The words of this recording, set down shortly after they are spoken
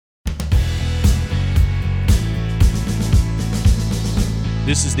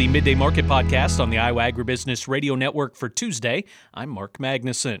This is the Midday Market Podcast on the Iowa Agribusiness Radio Network for Tuesday. I'm Mark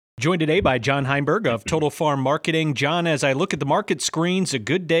Magnuson. Joined today by John Heinberg of Total Farm Marketing. John, as I look at the market screens, a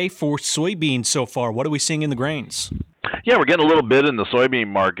good day for soybeans so far. What are we seeing in the grains? Yeah, we're getting a little bit in the soybean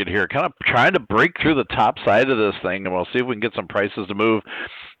market here, kind of trying to break through the top side of this thing, and we'll see if we can get some prices to move,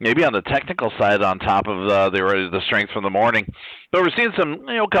 maybe on the technical side on top of the strength from the morning. But we're seeing some,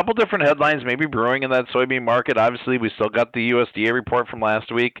 a couple different headlines maybe brewing in that soybean market. Obviously, we still got the USDA report from last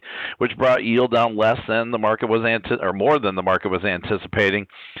week, which brought yield down less than the market was or more than the market was anticipating.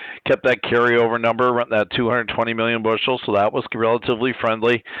 Kept that carryover number, that 220 million bushels, so that was relatively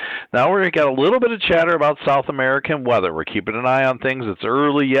friendly. Now we've got a little bit of chatter about South American weather. We're keeping an eye on things. It's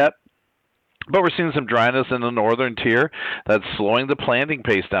early yet, but we're seeing some dryness in the northern tier that's slowing the planting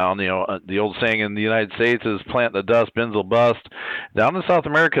pace down. The old saying in the United States is plant in the dust, bins will bust. Down in South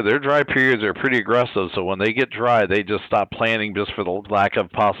America, their dry periods are pretty aggressive, so when they get dry, they just stop planting just for the lack of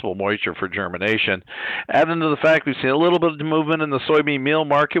possible moisture for germination. Adding to the fact we've seen a little bit of movement in the soybean meal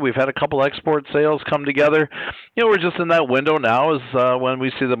market. We've had a couple export sales come together. We're just in that window now is when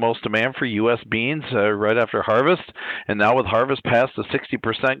we see the most demand for U.S. beans right after harvest. And now with harvest past the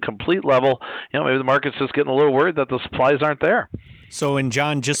 60% complete level, maybe the market's just getting a little worried that the supplies aren't there. So, and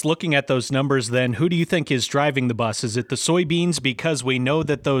John, just looking at those numbers then, who do you think is driving the bus? Is it the soybeans because we know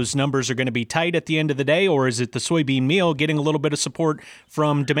that those numbers are going to be tight at the end of the day, or is it the soybean meal getting a little bit of support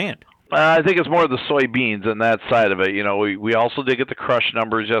from demand? I think it's more of the soybeans and that side of it. We also did get the crush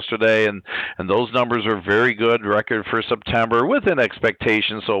numbers yesterday, and those numbers are very good. Record for September within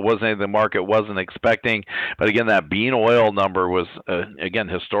expectations, so it wasn't anything the market wasn't expecting. But again, that bean oil number was, again,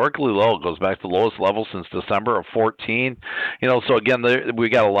 historically low. It goes back to the lowest level since December of 14. So again, we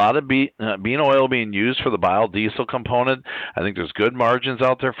got a lot of bean oil being used for the biodiesel component. I think there's good margins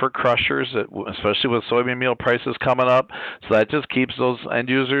out there for crushers, especially with soybean meal prices coming up. So that just keeps those end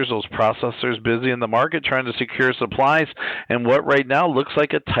users, those processors busy in the market trying to secure supplies, and what right now looks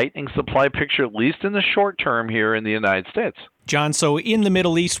like a tightening supply picture, at least in the short term here in the United States. John, so in the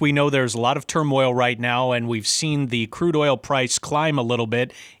Middle East, we know there's a lot of turmoil right now, and we've seen the crude oil price climb a little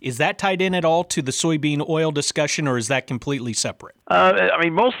bit. Is that tied in at all to the soybean oil discussion, or is that completely separate?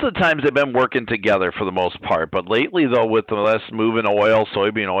 Most of the times they've been working together for the most part, but lately, though, with the less move in oil,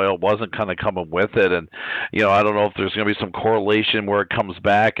 soybean oil wasn't kind of coming with it, and, I don't know if there's going to be some correlation where it comes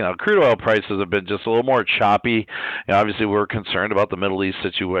back. Crude oil prices have been just a little more choppy. Obviously, we're concerned about the Middle East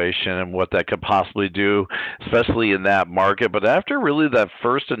situation and what that could possibly do, especially in that market. But after really that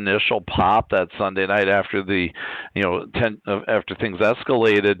first initial pop that Sunday night after after things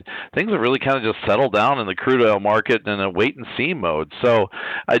escalated, things have really kind of just settled down in the crude oil market in a wait-and-see mode. So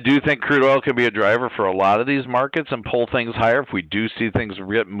I do think crude oil could be a driver for a lot of these markets and pull things higher if we do see things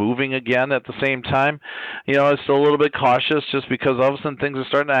moving again at the same time. I'm still a little bit cautious just because all of a sudden things are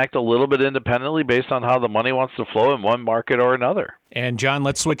starting to act a little bit independently based on how the money wants to flow in one market or another. And John,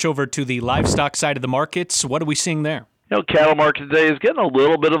 let's switch over to the livestock side of the markets. What are we seeing there? Cattle market today is getting a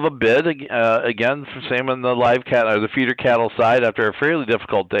little bit of a bid again. Same on the live cattle or the feeder cattle side after a fairly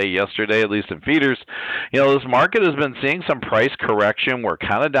difficult day yesterday, at least in feeders. This market has been seeing some price correction. We're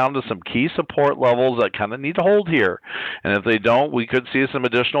kind of down to some key support levels that kind of need to hold here, and if they don't, we could see some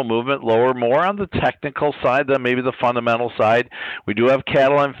additional movement lower, more on the technical side than maybe the fundamental side. We do have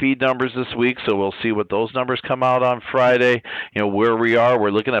cattle and feed numbers this week, so we'll see what those numbers come out on Friday. Where we are,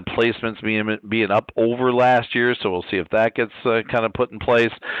 we're looking at placements being up over last year, so we'll see if that gets kind of put in place.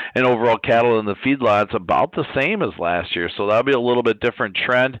 And overall cattle in the feedlots about the same as last year, so that'll be a little bit different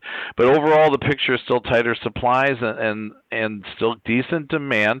trend. But overall, the picture is still tighter supplies and still decent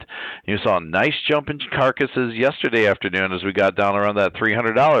demand. You saw a nice jump in carcasses yesterday afternoon as we got down around that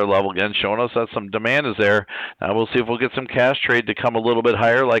 $300 level again, showing us that some demand is there. Now we'll see if we'll get some cash trade to come a little bit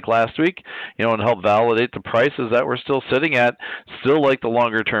higher like last week, and help validate the prices that we're still sitting at. Still like the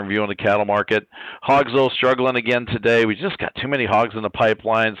longer term view on the cattle market. Hogs, though, struggling again today. We just got too many hogs in the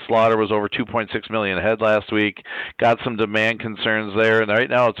pipeline. Slaughter was over 2.6 million head last week. Got some demand concerns there, and right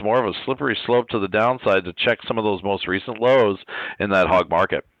now it's more of a slippery slope to the downside to check some of those most recent lows in that hog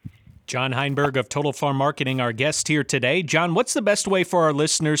market. John Heinberg of Total Farm Marketing, our guest here today. John, what's the best way for our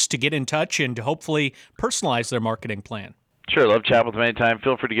listeners to get in touch and to hopefully personalize their marketing plan? Sure, love chatting with me anytime.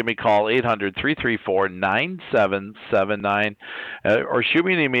 Feel free to give me a call, 800-334-9779, or shoot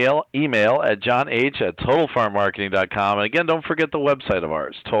me an email at johnh@totalfarmmarketing.com. And again, don't forget the website of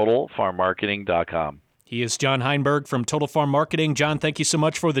ours, totalfarmmarketing.com. He is John Heinberg from Total Farm Marketing. John, thank you so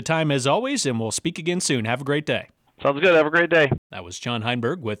much for the time as always, and we'll speak again soon. Have a great day. Sounds good. Have a great day. That was John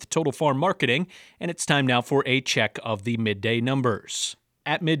Heinberg with Total Farm Marketing, and it's time now for a check of the midday numbers.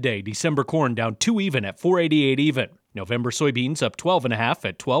 At midday, December corn down 2 even at 488 even. November soybeans up 12.5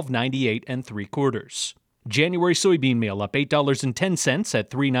 at $12.98 3/4. January soybean meal up $8.10 at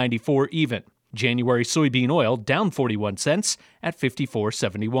 $3.94 even. January soybean oil down 41 cents at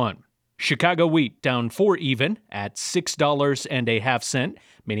 $54.71. Chicago wheat down 4 even at $6.50 cents.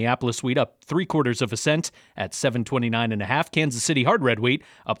 Minneapolis wheat up 3/4 cent at $7.29.5. Kansas City hard red wheat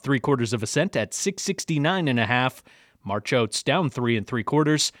up 3/4 cent at $6.69.5. March oats down 3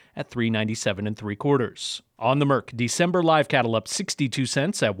 3/4 at $3.97 3/4. On the Merc, December live cattle up 62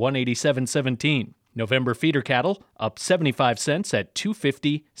 cents at $187.17. November feeder cattle up 75 cents at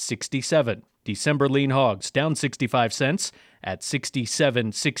 $250.67. December lean hogs down 65 cents at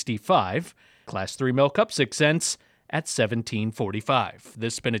 $67.65. Class 3 milk up 6 cents at $17.45.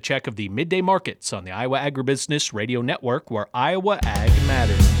 This has been a check of the midday markets on the Iowa Agribusiness Radio Network, where Iowa Ag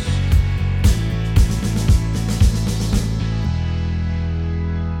matters.